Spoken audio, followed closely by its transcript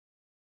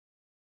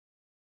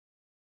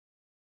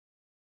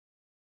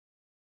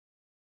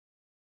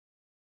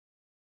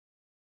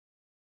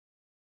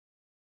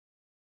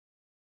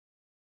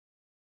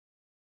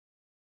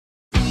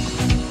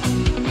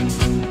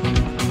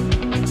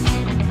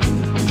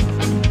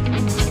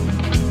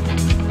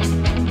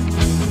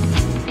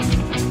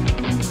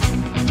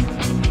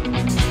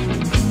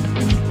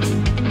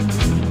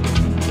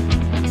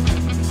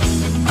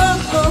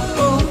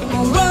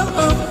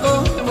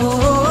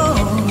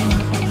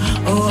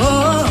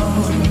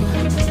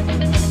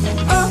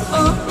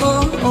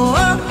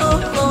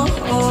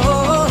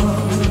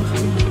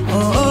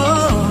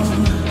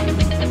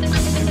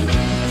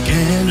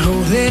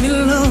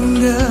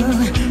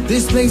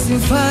blazing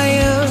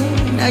fire,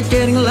 not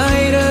getting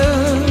lighter.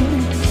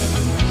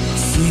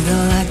 See the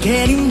light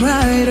getting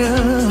brighter.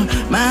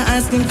 My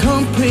eyes can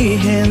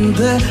comprehend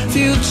the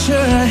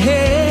future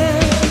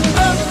ahead.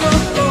 Oh,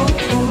 oh, oh,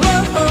 oh,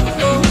 oh, oh,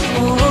 oh,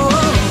 oh,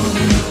 oh.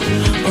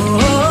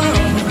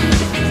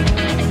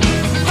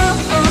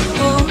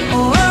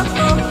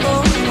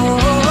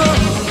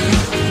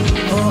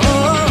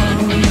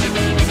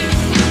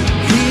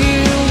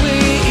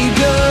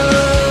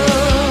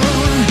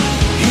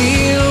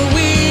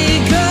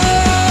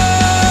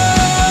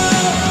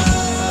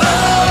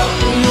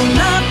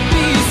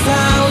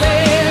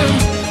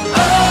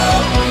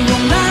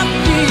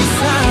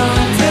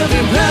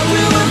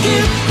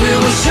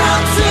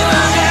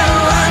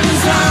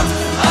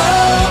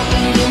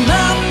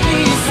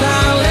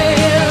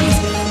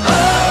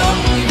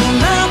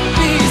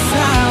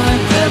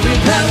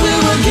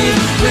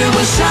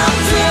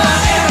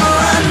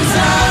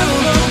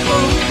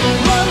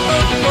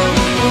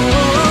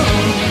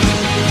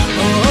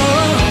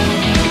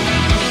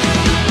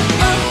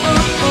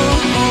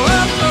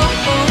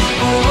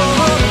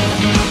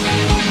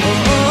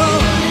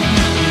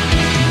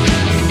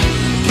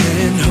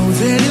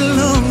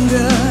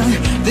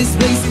 This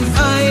blazing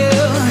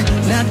fire,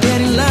 not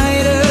getting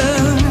lighter.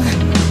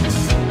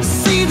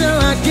 See the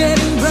light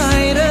getting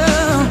brighter.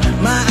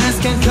 My eyes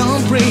can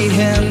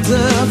comprehend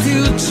the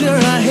future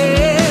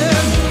ahead.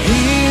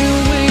 Here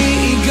we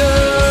go.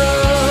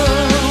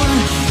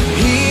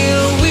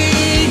 Here we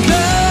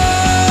go.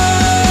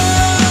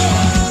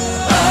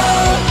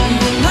 Oh, we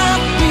will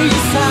not be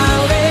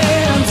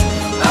silent.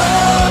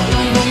 Oh,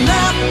 we will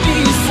not be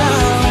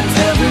silent.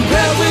 Every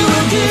breath we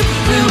will give,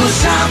 we will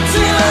shout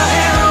till our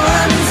air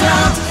runs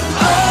out.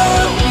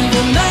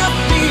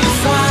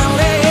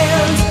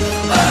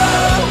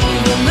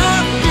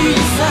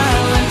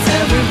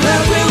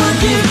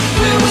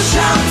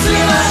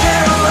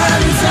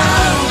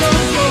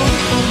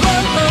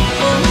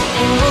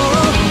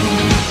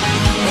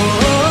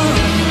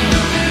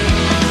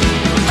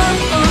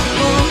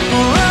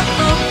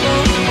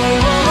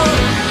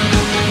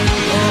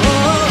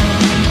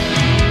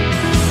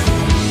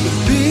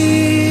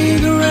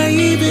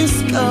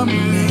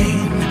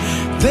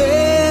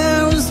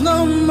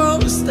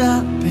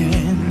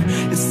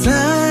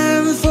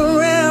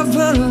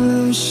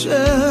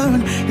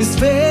 This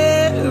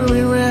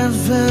very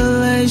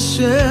revelation,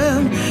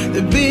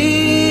 the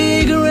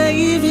big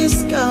rave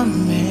is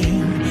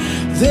coming.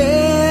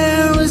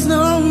 There is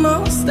no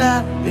more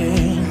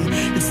stopping.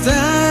 It's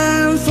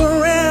time for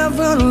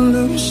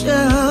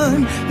revolution.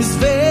 This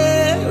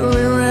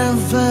very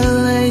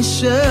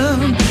revelation,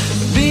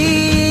 the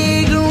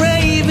big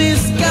rave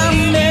is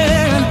coming.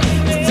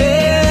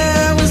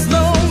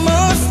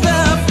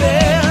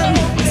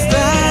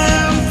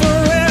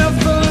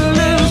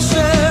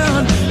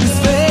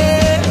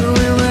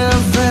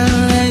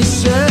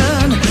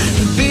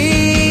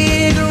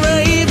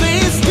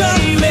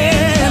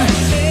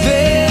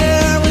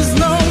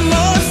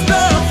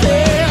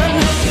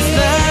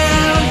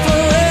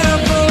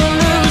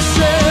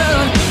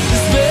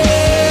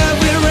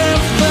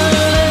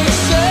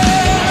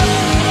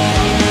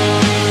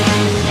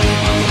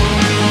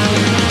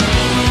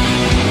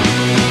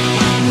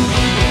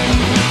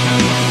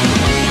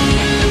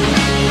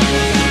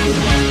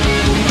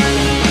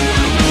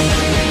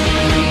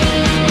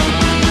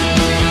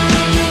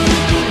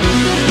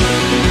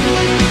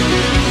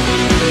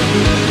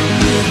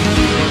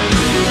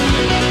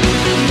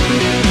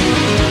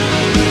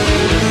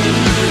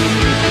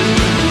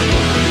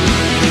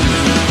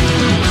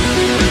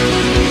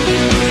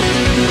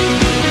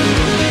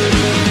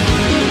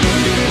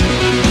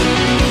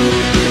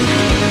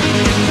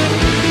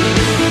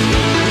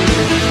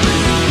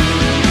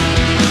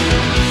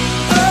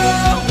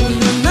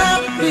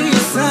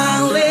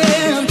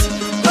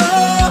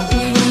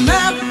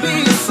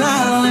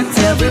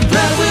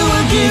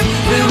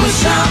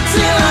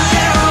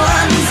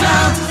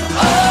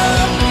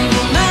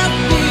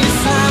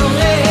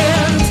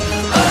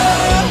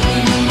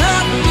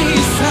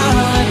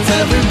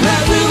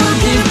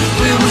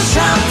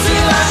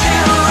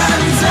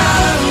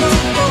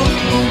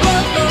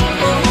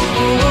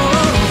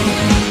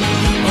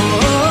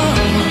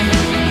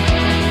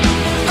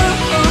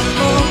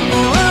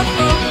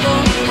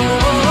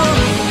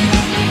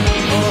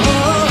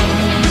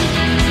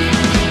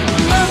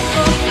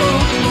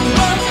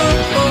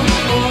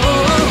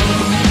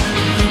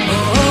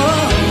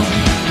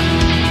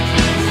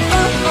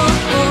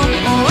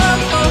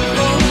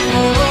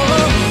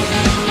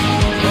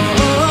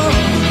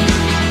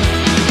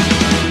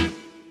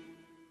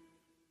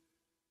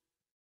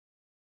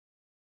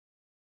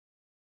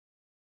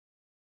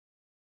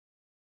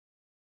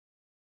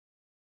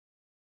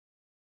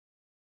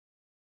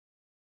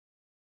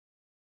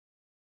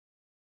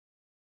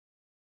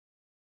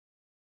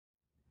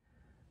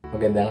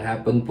 magandang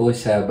hapon po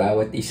sa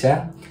bawat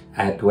isa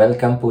at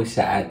welcome po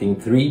sa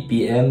ating 3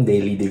 p.m.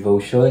 Daily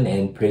Devotion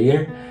and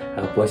Prayer.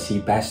 Ako po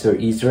si Pastor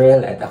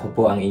Israel at ako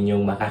po ang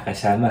inyong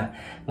makakasama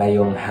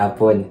ngayong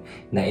hapon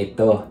na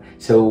ito.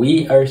 So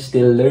we are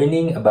still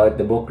learning about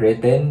the book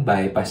written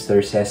by Pastor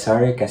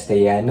Cesar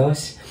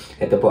Castellanos.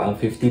 Ito po ang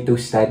 52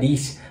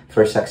 Studies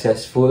for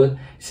Successful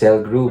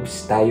Cell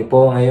Groups. Tayo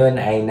po ngayon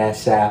ay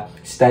nasa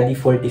Study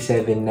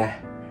 47 na.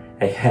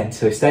 Ayan,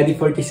 so Study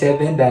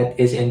 47 that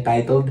is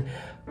entitled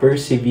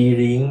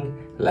Persevering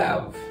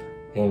Love.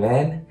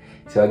 Amen?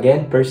 So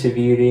again,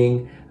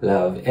 Persevering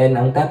Love. And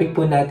ang topic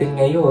po natin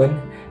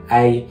ngayon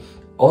ay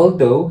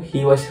although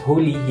he was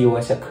holy, he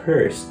was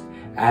accursed.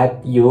 At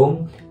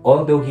yung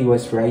although he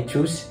was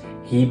righteous,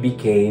 he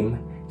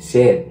became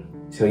sin.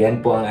 So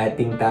yan po ang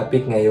ating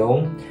topic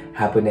ngayong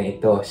hapon na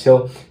ito.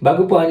 So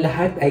bago po ang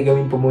lahat ay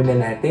gawin po muna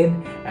natin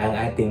ang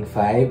ating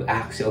 5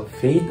 acts of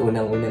faith.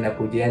 Unang-una na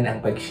po dyan ang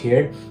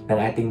pag-share ng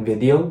ating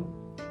video.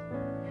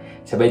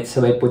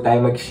 Sabay-sabay po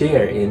tayo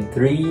mag-share in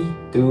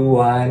 3, 2,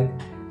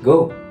 1,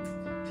 go!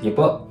 Sige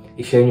po,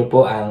 i-share nyo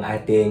po ang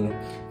ating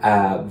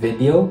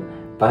video.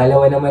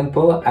 Pangalawa naman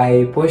po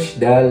ay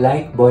push the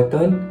like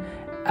button.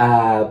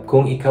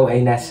 Kung ikaw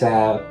ay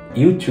nasa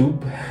YouTube,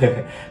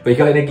 kung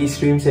ikaw ay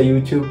nag-stream sa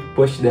YouTube,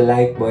 push the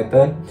like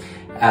button.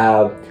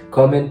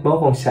 Comment mo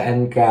kung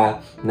saan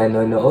ka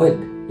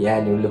nanonood.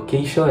 Yan, yung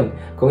location.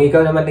 Kung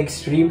ikaw naman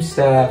nag-stream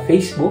sa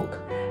Facebook,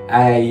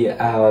 ay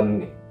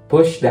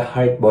push the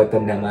heart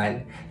button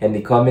naman. And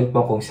i-comment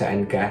mo kung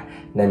saan ka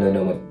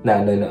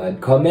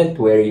nanonood. Comment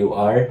where you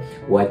are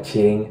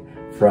watching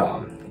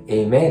from.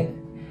 Amen.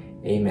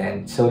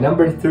 Amen. So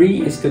number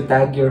 3 is to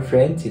tag your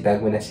friends.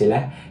 Itag mo na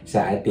sila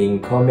sa ating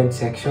comment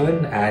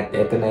section. At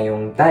ito na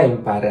yung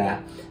time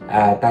para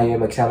tayo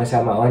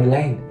magsama-sama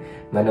online.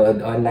 Manood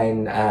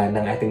online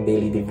ng ating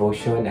daily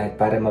devotion. At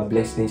para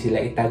ma-bless din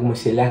sila, itag mo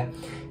sila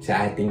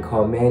sa ating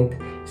comment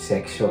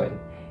section.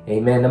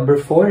 Amen. Number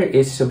 4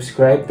 is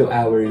subscribe to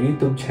our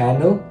YouTube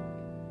channel,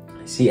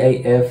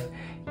 CIF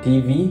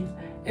TV.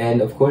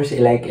 And of course,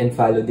 i-like and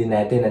follow din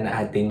natin ang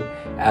ating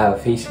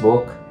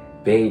Facebook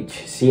page,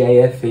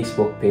 CIF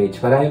Facebook page.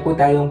 Marami po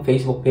tayong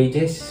Facebook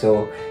pages,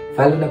 so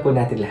follow na po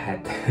natin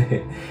lahat.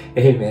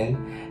 Amen.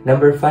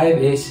 Number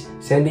 5 is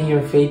sending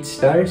your faith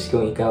stars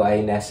kung ikaw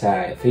ay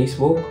nasa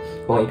Facebook.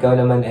 Kung ikaw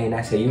naman ay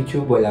nasa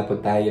YouTube, wala po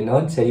tayo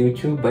noon sa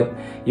YouTube, but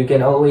you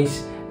can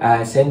always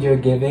send your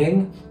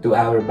giving to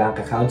our bank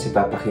accounts.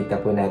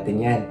 Ipapakita po natin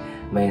yan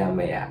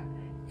maya-maya.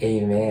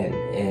 Amen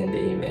and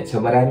amen.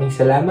 So maraming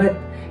salamat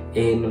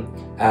in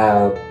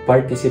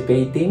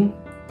participating.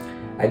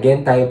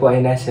 Again, tayo po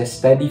ay nasa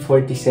Study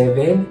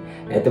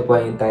 47. Ito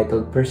po ay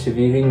entitled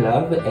Persevering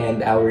Love.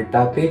 And our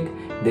topic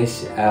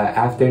this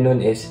afternoon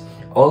is,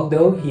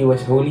 although he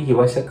was holy, he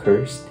was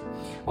accursed.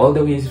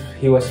 Although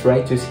he was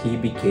righteous, he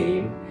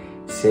became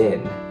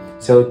sin.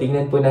 So,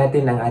 tingnan po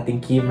natin ang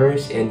ating key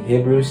verse in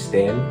Hebrews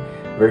 10,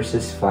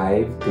 verses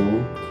 5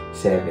 to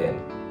 7.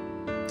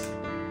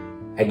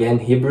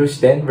 Again, Hebrews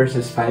 10,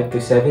 verses 5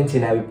 to 7,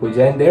 sinabi po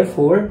dyan,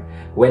 therefore,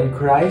 when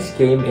Christ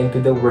came into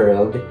the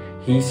world,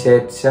 He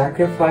said,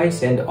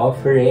 sacrifice and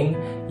offering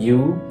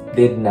you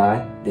did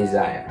not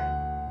desire,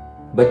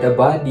 but a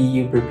body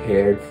you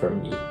prepared for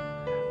me.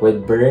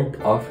 With burnt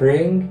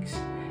offerings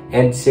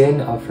and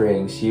sin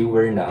offerings you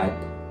were not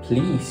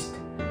pleased.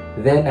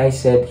 Then I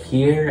said,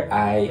 here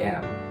I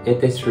am. It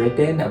is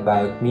written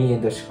about me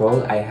in the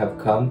scroll, I have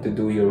come to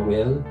do your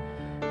will,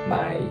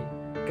 my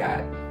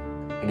God.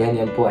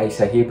 Again, yan po ay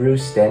sa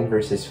Hebrews 10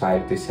 verses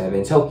 5 to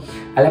 7. So,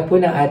 alam po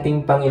ng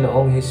ating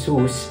Panginoong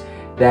Jesus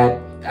that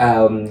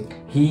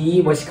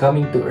He was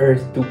coming to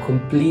earth to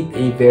complete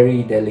a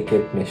very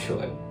delicate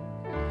mission.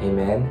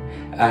 Amen?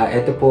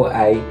 Ito po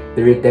ay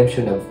the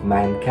redemption of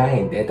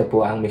mankind. Ito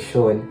po ang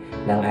mission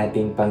ng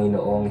ating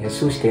Panginoong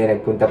Jesus. Kaya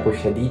nagpunta po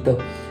siya dito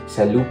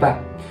sa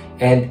lupa.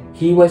 And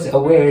He was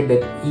aware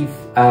that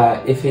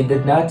if He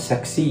did not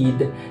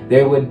succeed,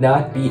 there would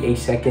not be a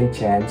second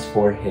chance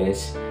for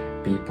His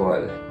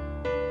people.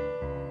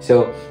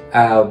 So,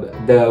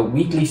 the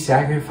weekly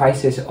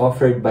sacrifices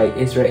offered by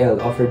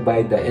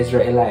the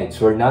Israelites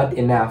were not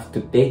enough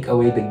to take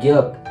away the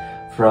guilt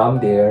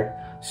from their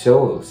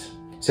souls.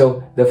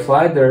 So, the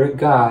Father,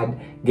 God,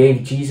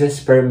 gave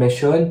Jesus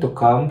permission to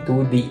come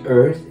to the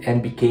earth and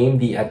became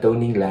the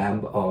atoning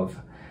Lamb of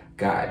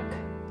God.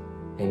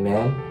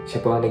 Amen?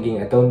 Siya po ang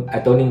naging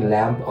atoning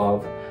Lamb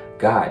of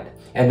God.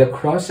 And the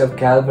cross of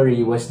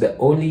Calvary was the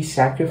only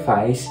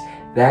sacrifice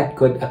that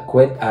could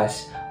acquit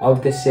us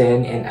of the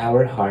sin in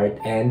our heart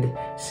and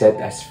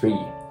set us free.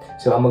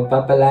 So, ang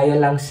magpapalaya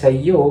lang sa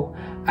iyo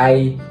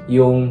ay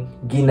yung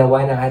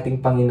ginawa ng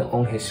ating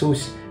Panginoong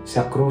Jesus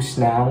sa krus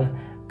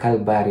ng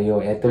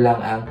Kalbaryo. Ito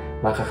lang ang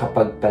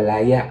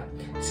makakapagpalaya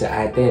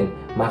sa atin,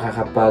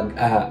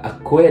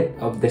 makakapag-acquit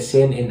of the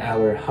sin in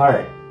our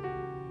heart.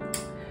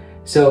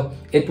 So,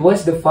 it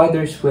was the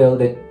Father's will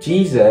that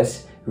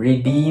Jesus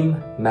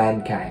redeem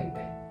mankind.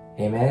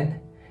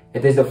 Amen?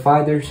 It is the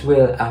Father's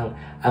will,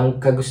 ang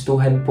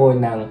kagustuhan po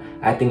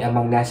ng ating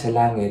Amang nasa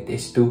langit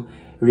is to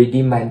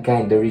redeem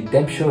mankind, the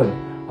redemption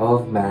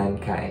of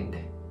mankind.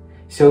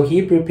 So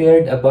He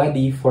prepared a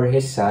body for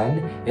His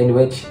Son in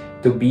which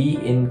to be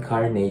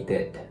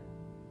incarnated.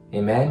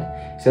 Amen?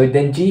 So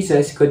then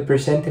Jesus could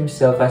present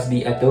Himself as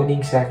the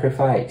atoning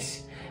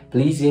sacrifice,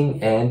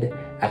 pleasing and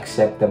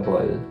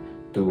acceptable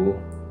to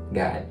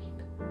God.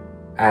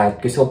 At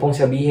gusto pong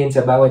sabihin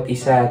sa bawat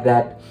isa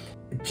that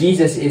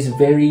Jesus is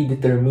very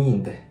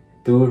determined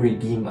to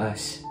redeem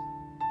us.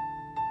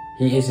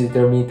 He is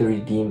determined to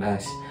redeem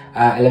us.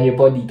 Alam niyo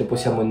po, dito po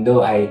sa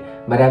mundo ay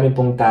marami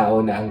pong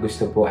tao na ang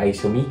gusto po ay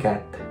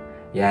sumikat.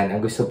 Yan,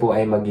 ang gusto po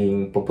ay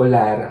maging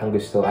popular, ang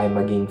gusto ay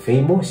maging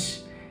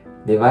famous.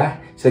 Diba?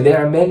 So there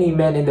are many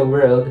men in the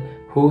world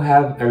who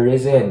have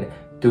arisen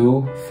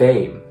to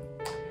fame.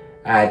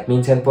 At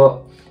minsan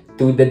po,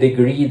 to the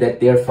degree that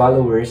their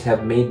followers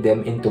have made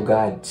them into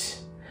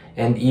gods.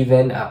 And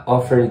even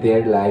offer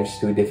their lives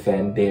to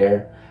defend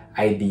their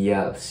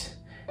ideals.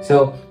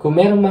 So, kung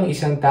meron mang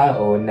isang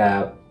tao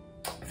na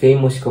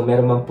famous, kung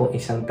meron mang pong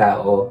isang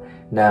tao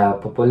na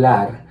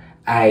popular,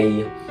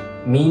 ay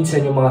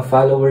minsan yung mga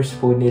followers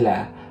po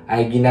nila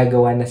ay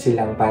ginagawa na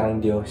silang parang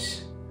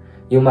Diyos.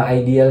 Yung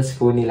mga ideals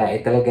po nila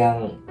ay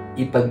talagang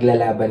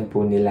ipaglalaban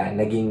po nila.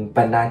 Naging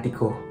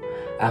panatiko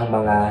ang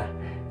mga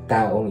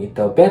taong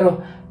ito.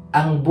 Pero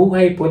ang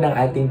buhay po ng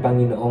ating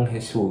Panginoong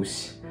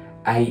Jesus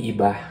ay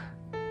iba.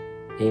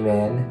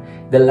 Amen?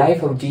 The life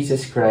of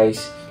Jesus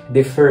Christ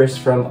differs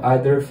from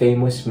other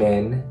famous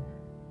men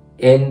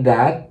in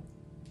that,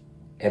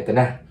 eto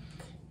na,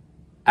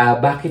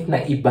 bakit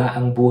na iba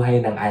ang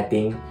buhay ng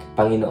ating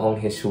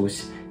Panginoong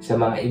Jesus sa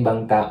mga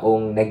ibang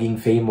taong naging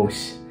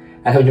famous?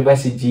 Alam niyo ba,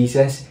 si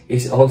Jesus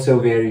is also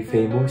very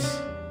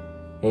famous.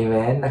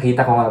 Amen?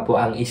 Nakita ko nga po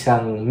ang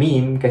isang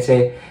meme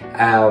kasi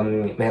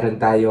meron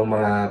tayong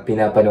mga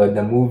pinapanood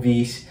na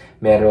movies,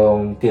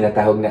 merong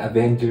tinatawag na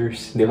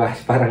Avengers, di ba?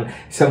 Parang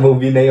sa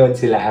movie na yon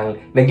sila ang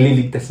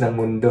nagliligtas ng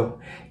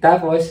mundo.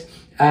 Tapos,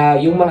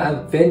 yung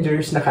mga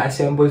Avengers,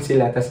 naka-assemble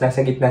sila, tapos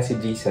nasa gitna si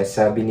Jesus.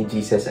 Sabi ni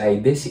Jesus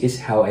ay, "This is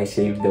how I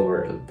save the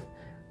world."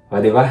 O,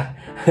 di ba?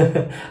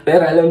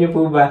 Pero alam niyo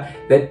po ba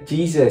that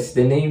Jesus,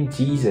 the name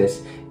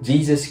Jesus,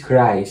 Jesus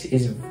Christ,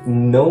 is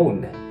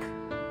known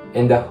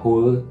in the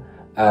whole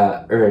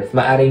earth.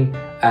 Maaring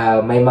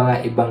may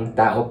mga ibang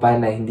tao pa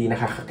na hindi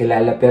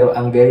nakakakilala, pero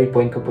ang very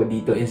point ko po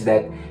dito is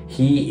that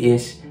He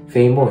is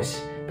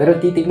famous. Pero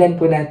titignan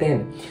po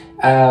natin,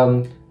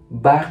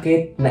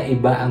 bakit na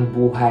iba ang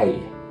buhay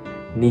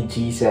ni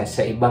Jesus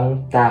sa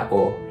ibang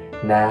tao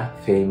na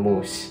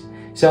famous?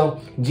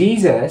 So,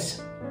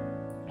 Jesus,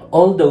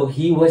 although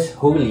He was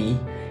holy,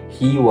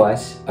 He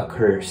was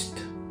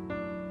accursed.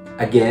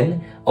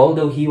 Again,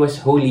 although He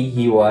was holy,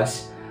 He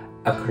was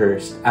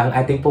accursed. Ang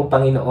ating pong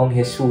Panginoong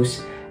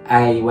Jesus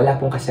ay wala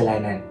pong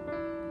kasalanan.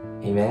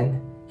 Amen?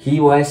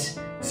 He was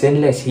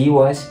sinless. He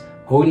was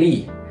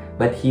holy.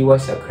 But He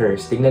was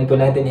accursed. Tingnan po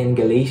natin in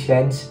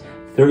Galatians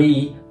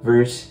 3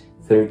 verse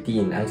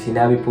 13. Ang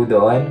sinabi po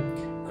doon,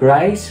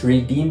 Christ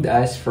redeemed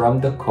us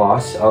from the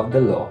curse of the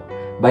law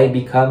by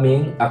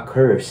becoming a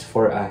curse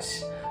for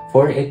us.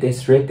 For it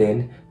is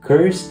written,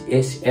 cursed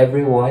is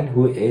everyone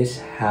who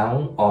is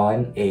hung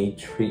on a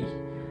tree.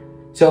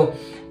 So,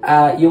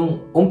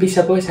 yung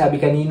umpisa po,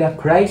 sabi kanina,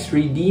 Christ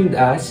redeemed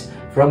us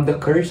from the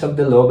curse of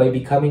the law by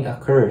becoming a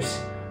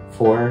curse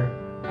for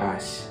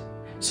us.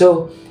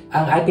 So,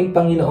 ang ating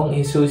Panginoong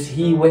Jesus,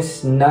 He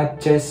was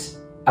not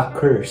just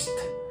accursed.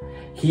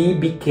 He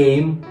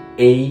became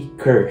a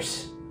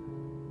curse.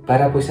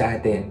 Para po sa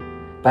atin,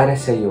 para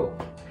sa iyo,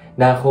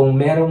 na kung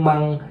merong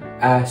mang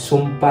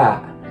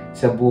sumpa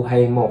sa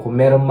buhay mo, kung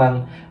merong mang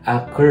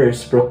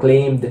curse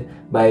proclaimed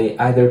by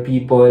other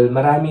people,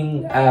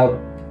 maraming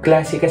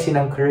klase kasi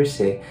ng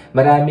curse eh.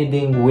 Marami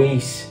ding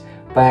ways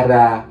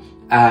para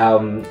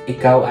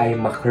ikaw ay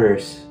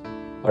ma-curse.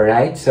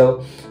 Alright?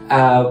 So,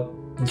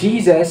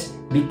 Jesus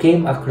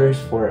became a curse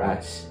for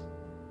us.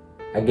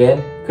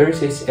 Again,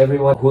 curse is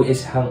everyone who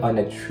is hung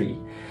on a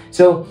tree.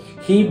 So,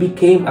 He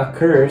became a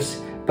curse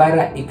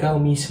para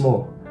ikaw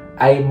mismo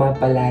ay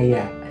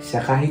mapalaya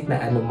sa kahit na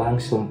anumang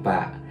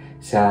sumpa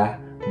sa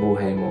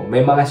buhay mo.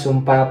 May mga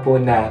sumpa po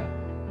na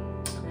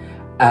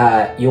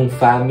yung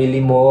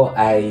family mo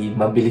ay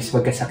mabilis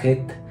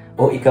magkasakit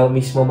o ikaw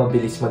mismo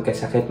mabilis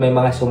magkasakit. May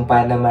mga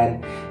sumpa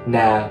naman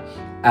na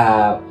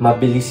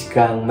mabilis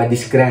kang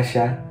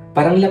madisgrasya.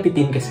 Parang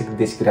lapitin ka sa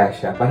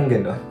disgrasya. Parang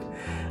gano'n.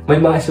 May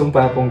mga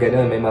sumpa pong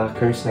gano'n. May mga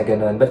curse na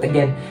gano'n. But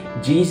again,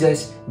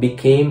 Jesus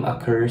became a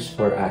curse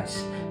for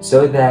us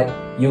so that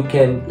you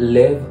can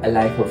live a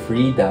life of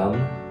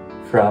freedom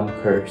from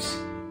curse.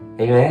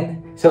 Amen?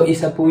 So,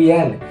 isa po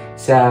yan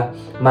sa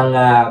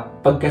mga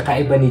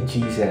pagkakaiba ni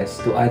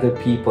Jesus to other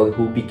people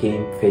who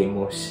became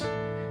famous.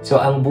 So,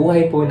 ang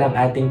buhay po ng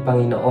ating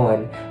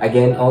Panginoon,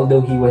 again,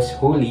 although He was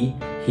holy,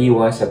 He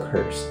was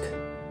accursed.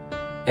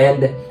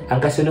 And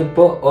ang kasunod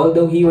po,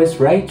 although He was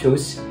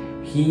righteous,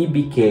 He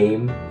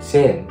became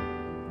sin.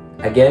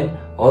 Again,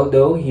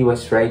 although He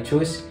was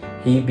righteous,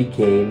 He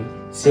became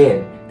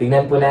sin.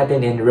 Tingnan po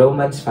natin in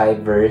Romans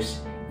 5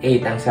 verse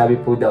 8. Ang sabi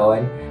po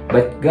doon,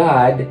 but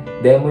God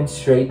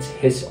demonstrates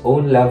His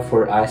own love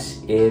for us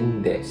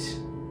in this.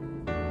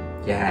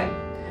 Yan.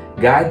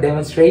 God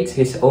demonstrates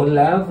His own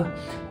love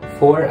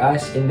for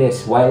us in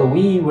this. While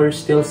we were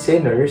still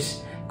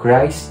sinners,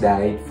 Christ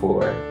died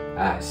for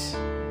us.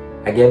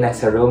 Again,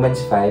 nasa Romans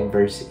 5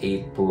 verse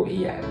 8 po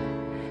iyan.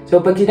 So,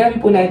 pag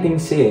sinabi po natin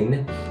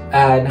sin,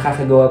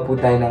 nakakagawa po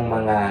tayo ng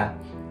mga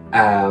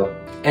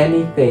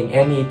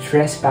any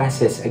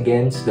trespasses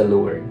against the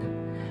Lord.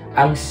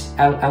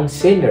 Ang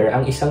sinner,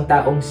 ang isang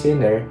taong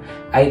sinner,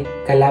 ay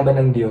kalaban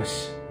ng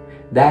Diyos.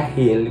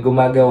 Dahil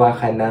gumagawa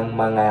ka ng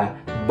mga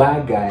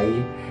bagay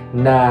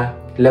na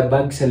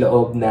labag sa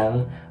loob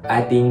ng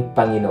ating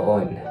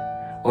Panginoon.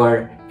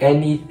 Or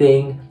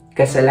anything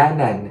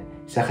kasalanan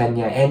sa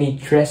Kanya, any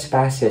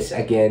trespasses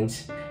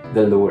against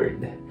the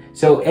Lord.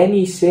 So,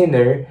 any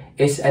sinner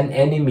is an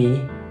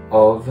enemy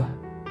of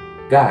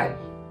God.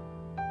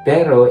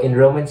 Pero, in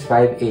Romans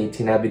 5:8,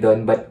 sinabi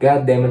doon, but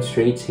God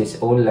demonstrates His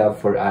own love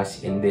for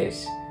us in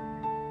this.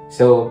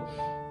 So,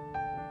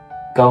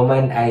 ikaw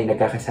man ay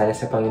nagkakasala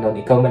sa Panginoon,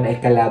 ikaw man ay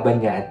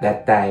kalaban niya at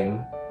that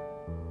time,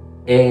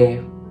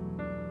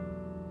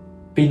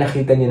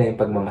 pinakita niya na yung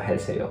pagmamahal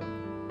sa'yo.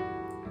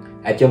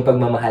 At yung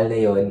pagmamahal na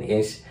yon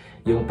is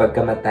yung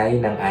pagkamatay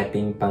ng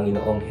ating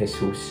Panginoong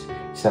Jesus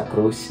sa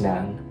krus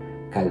ng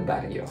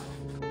Kalbaryo.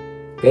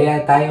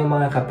 Kaya tayo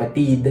mga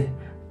kapatid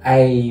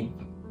ay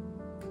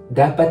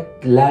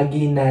dapat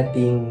lagi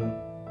nating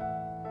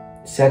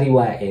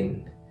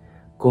sariwain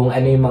kung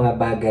ano yung mga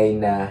bagay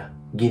na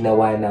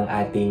ginawa ng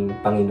ating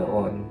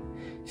Panginoon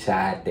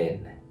sa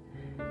atin.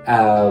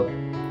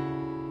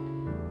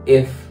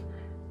 If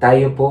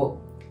tayo po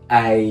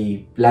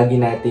ay lagi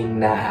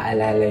nating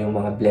naaalala yung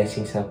mga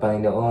blessings ng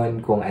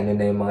Panginoon, kung ano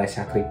na yung mga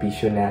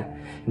sakripisyo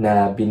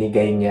na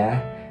binigay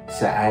niya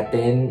sa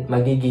atin,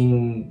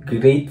 magiging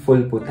grateful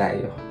po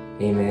tayo.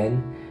 Amen?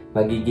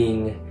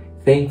 Magiging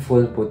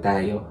thankful po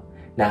tayo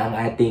na ang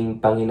ating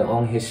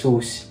Panginoong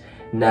Jesus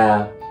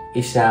na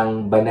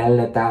isang banal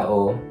na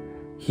tao,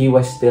 He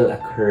was still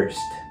accursed.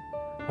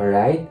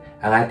 Alright?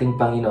 Ang ating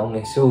Panginoong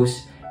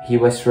Jesus,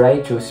 He was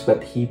righteous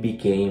but He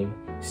became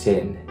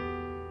sin.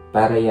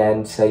 Para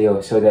yan sa'yo,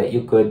 so that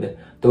you could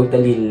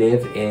totally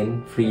live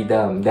in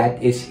freedom.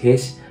 That is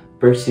His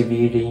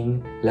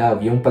persevering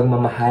love. Yung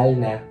pagmamahal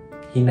na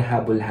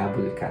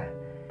hinahabol-habol ka.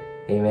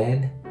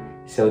 Amen?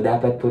 So,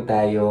 dapat po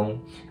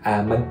tayong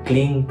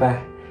mag-cling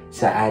pa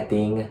sa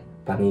ating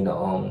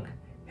Panginoong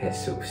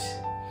Jesus.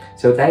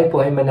 So, tayo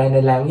po ay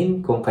mananalangin.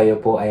 Kung kayo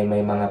po ay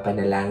may mga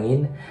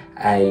panalangin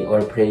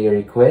or prayer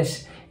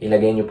request,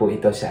 ilagay niyo po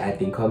ito sa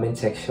ating comment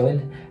section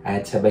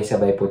at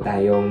sabay-sabay po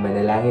tayong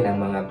manalangin. Ang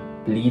mga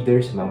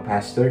leaders, mga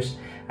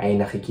pastors ay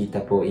nakikita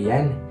po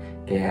iyan.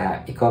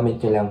 Kaya i-comment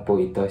nyo lang po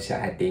ito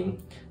sa ating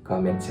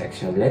comment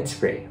section. Let's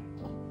pray.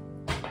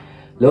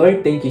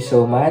 Lord, thank you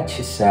so much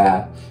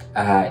sa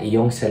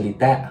iyong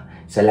salita.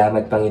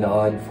 Salamat,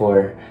 Panginoon,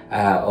 for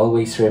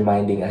always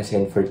reminding us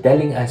and for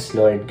telling us,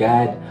 Lord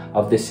God,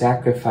 of the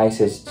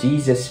sacrifices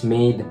Jesus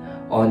made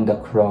on the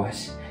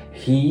cross.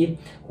 He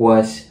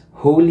was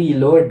holy,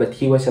 Lord, but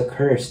He was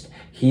accursed.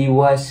 He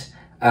was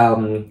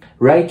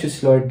righteous,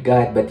 Lord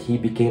God, but He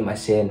became a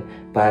sin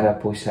para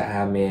po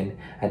sa amin.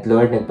 At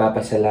Lord,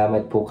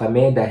 nagpapasalamat po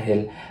kami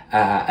dahil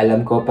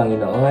alam ko,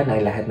 Panginoon,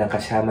 ang lahat ng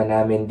kasama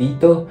namin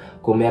dito,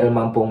 kung meron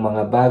man pong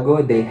mga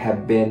bago, they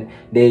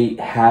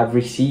have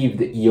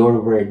received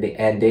your word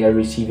and they are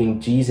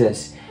receiving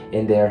Jesus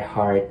in their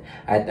heart.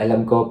 At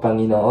alam ko,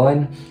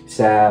 Panginoon,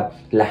 sa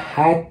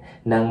lahat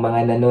ng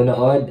mga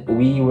nanonood,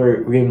 we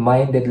were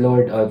reminded,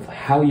 Lord, of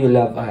how you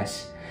love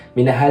us.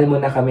 Minahal mo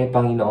na kami,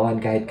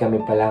 Panginoon, kahit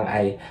kami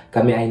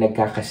ay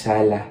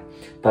nagkakasala,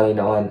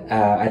 Panginoon,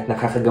 at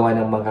nakakagawa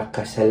ng mga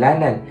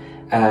kasalanan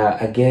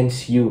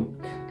against you,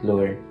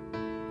 Lord.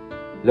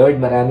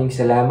 Lord, maraming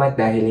salamat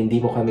dahil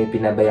hindi mo kami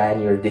pinabayaan.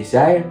 Your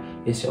desire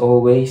is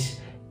always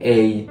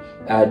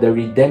the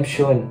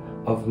redemption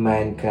of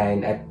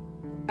mankind. At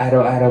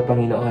araw-araw,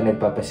 Panginoon,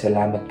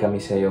 nagpapasalamat kami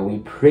sa iyo.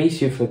 We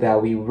praise you for that.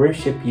 We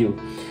worship you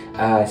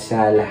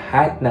sa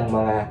lahat ng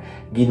mga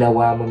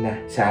ginawa mo na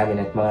sa amin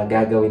at mga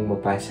gagawin mo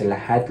pa sa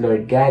lahat,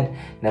 Lord God,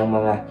 ng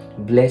mga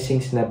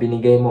blessings na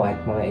binigay mo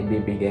at mga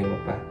ibibigay mo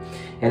pa.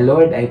 And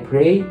Lord, I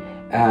pray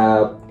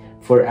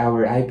for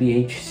our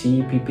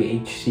IPHC,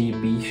 PPHC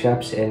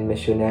bishops and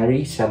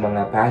missionaries, sa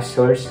mga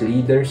pastors,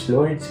 leaders,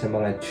 Lord, sa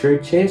mga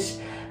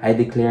churches. I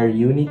declare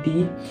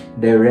unity,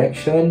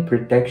 direction,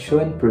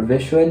 protection,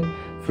 provision,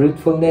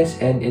 fruitfulness,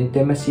 and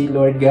intimacy,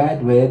 Lord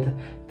God, with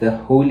the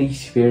Holy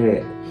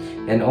Spirit.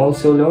 And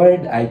also,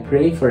 Lord, I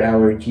pray for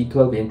our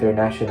G12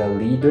 international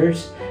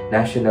leaders,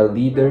 national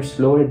leaders,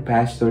 Lord,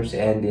 pastors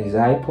and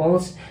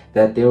disciples,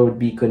 that there would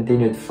be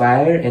continued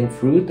fire and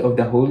fruit of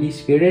the Holy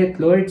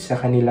Spirit, Lord,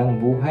 sa kanilang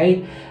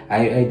buhay.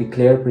 I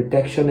declare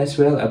protection as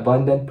well,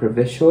 abundant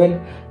provision,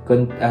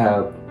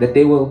 that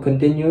they will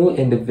continue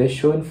in the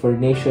vision for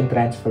nation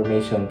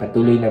transformation.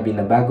 Patuloy na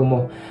binabago mo,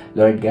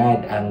 Lord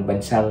God, ang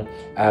bansang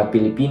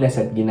Pilipinas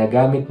at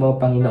ginagamit mo,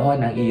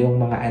 Panginoon, ang iyong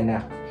mga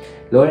anak.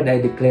 Lord,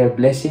 I declare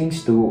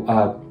blessings to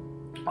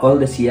all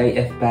the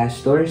CIF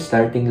pastors,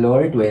 starting,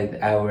 Lord, with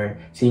our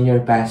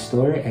senior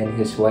pastor and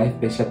his wife,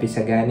 Bishop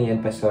Isagani and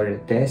Pastor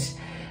Tess.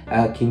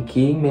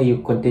 King, may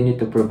you continue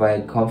to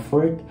provide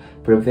comfort,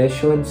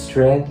 provision,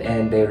 strength,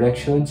 and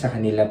direction sa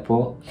kanila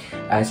po,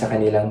 sa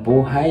kanilang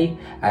buhay.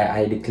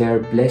 I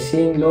declare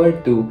blessing,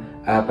 Lord, to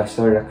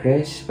Pastora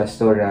Chris,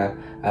 Pastora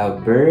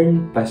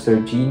Bern, Pastor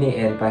Jeannie,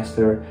 and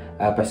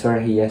Pastora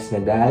Hias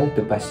Nadal,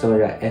 to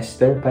Pastora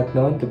Esther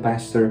Patnon, to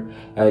Pastor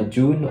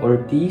June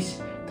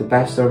Ortiz, to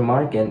Pastor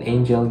Mark and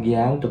Angel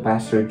Giang, to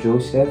Pastor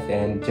Joseph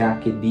and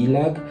Jackie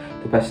Dilag,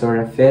 to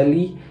Pastora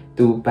Feli,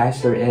 to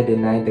Pastor Ed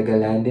and Naida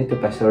Galande, to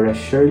Pastora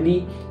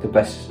Shirley, to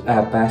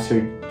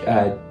Pastor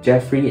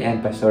Jeffrey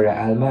and Pastora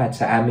Alma, at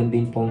sa amin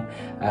din pong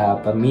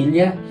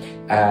pamilya,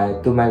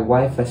 to my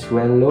wife as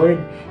well, Lord.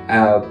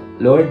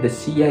 Lord, the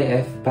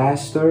CIF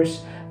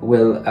pastors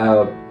will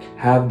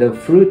have the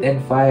fruit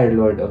and fire,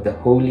 Lord, of the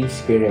Holy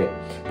Spirit.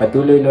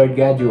 Patuloy, Lord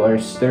God, you are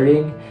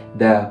stirring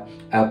the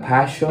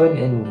passion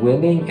in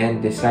winning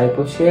and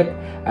discipleship,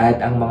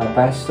 at ang mga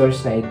pastors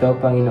na ito,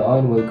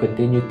 Panginoon, will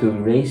continue to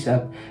raise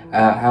up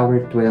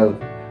our 12.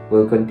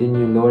 Will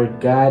continue,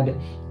 Lord God,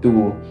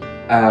 to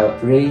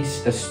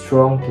raise a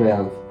strong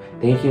 12.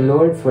 Thank you,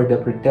 Lord, for the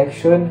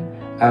protection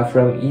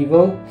from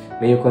evil.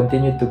 May you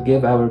continue to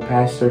give our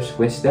pastors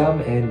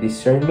wisdom and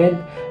discernment,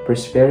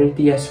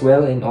 prosperity as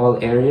well in all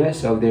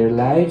areas of their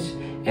lives.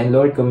 And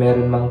Lord, kung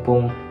meron mang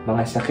pong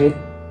mga sakit,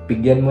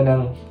 bigyan mo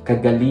ng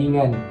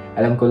kagalingan.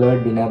 Alam ko,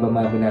 Lord,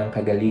 binabama mo na ang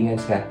kagalingan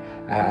sa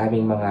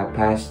aming mga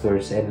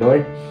pastors. And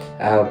Lord,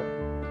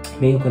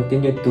 may you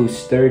continue to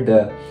stir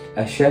the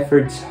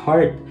shepherd's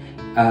heart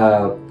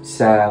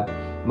sa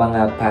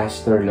mga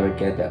pastor, Lord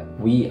God.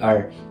 We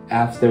are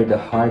after the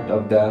heart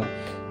of the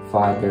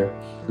Father.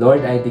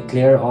 Lord, I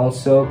declare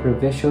also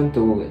provision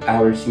to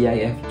our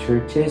CIF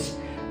churches.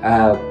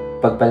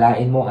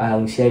 Pagpalain mo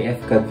ang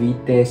CIF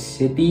Cavite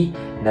City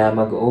na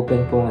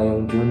mag-open po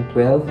ngayong June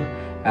 12.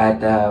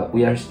 At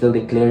we are still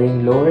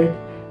declaring, Lord,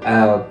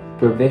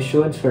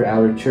 provisions for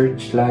our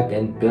church lot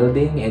and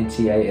building and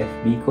CIF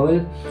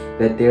Bicol,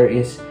 that there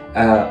is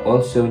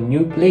also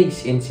new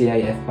place in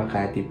CIF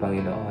Makati,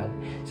 Panginoon.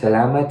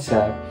 Salamat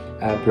sa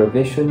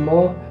provision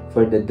mo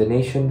for the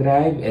donation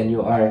drive, and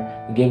you are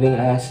giving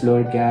us,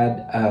 Lord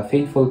God,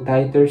 faithful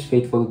tithers,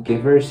 faithful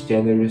givers,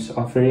 generous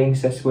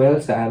offerings as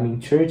well sa aming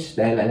church,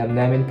 dahil alam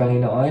namin,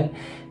 Panginoon,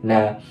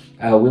 na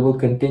we will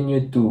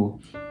continue to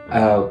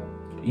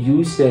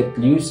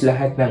use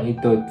lahat ng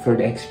ito for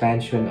the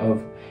expansion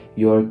of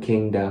your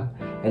kingdom.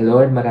 And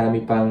Lord,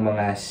 marami pang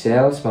mga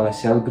cells, mga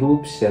cell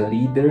groups, cell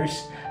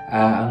leaders,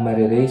 ang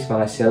mariraise,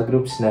 mga cell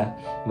groups na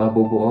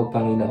mabubuo,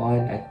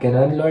 Panginoon. At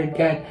ganon, Lord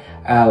God,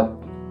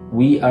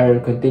 we are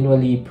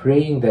continually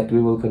praying that we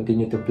will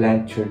continue to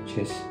plant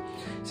churches.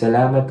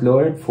 Salamat,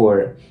 Lord,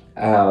 for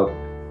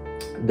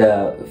the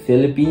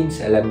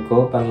Philippines. Alam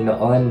ko,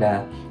 Panginoon,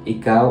 na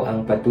ikaw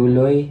ang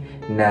patuloy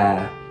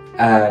na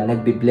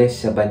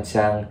nagbibless sa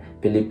bansang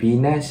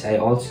Pilipinas. I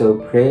also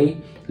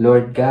pray,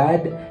 Lord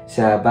God,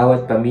 sa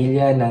bawat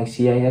pamilya ng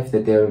CIF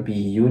that there will be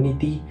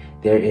unity,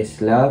 there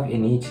is love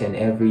in each and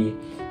every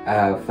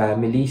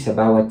family, sa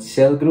bawat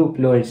cell group,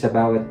 Lord, sa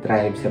bawat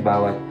tribe, sa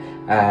bawat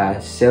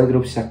cell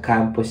group sa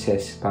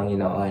campuses,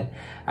 Panginoon.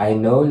 I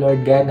know,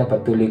 Lord God, na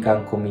patuloy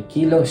kang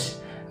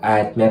kumikilos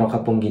at meron ka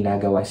pong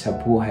ginagawa sa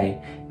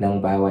buhay ng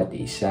bawat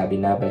isa.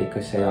 Binabalik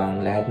ko sa iyo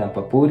ang lahat ng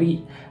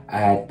papuri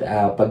at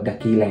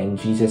pagdakila in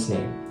Jesus'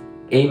 name.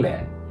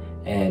 Amen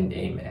and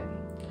amen.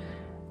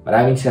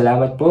 Maraming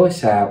salamat po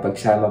sa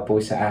pagsama po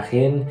sa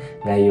akin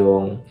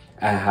ngayong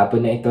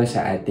hapon na ito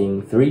sa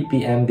ating 3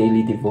 p.m.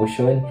 daily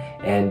devotion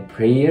and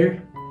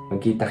prayer.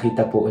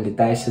 Magkita-kita po ulit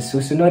tayo sa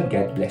susunod.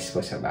 God bless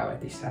po sa bawat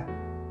isa.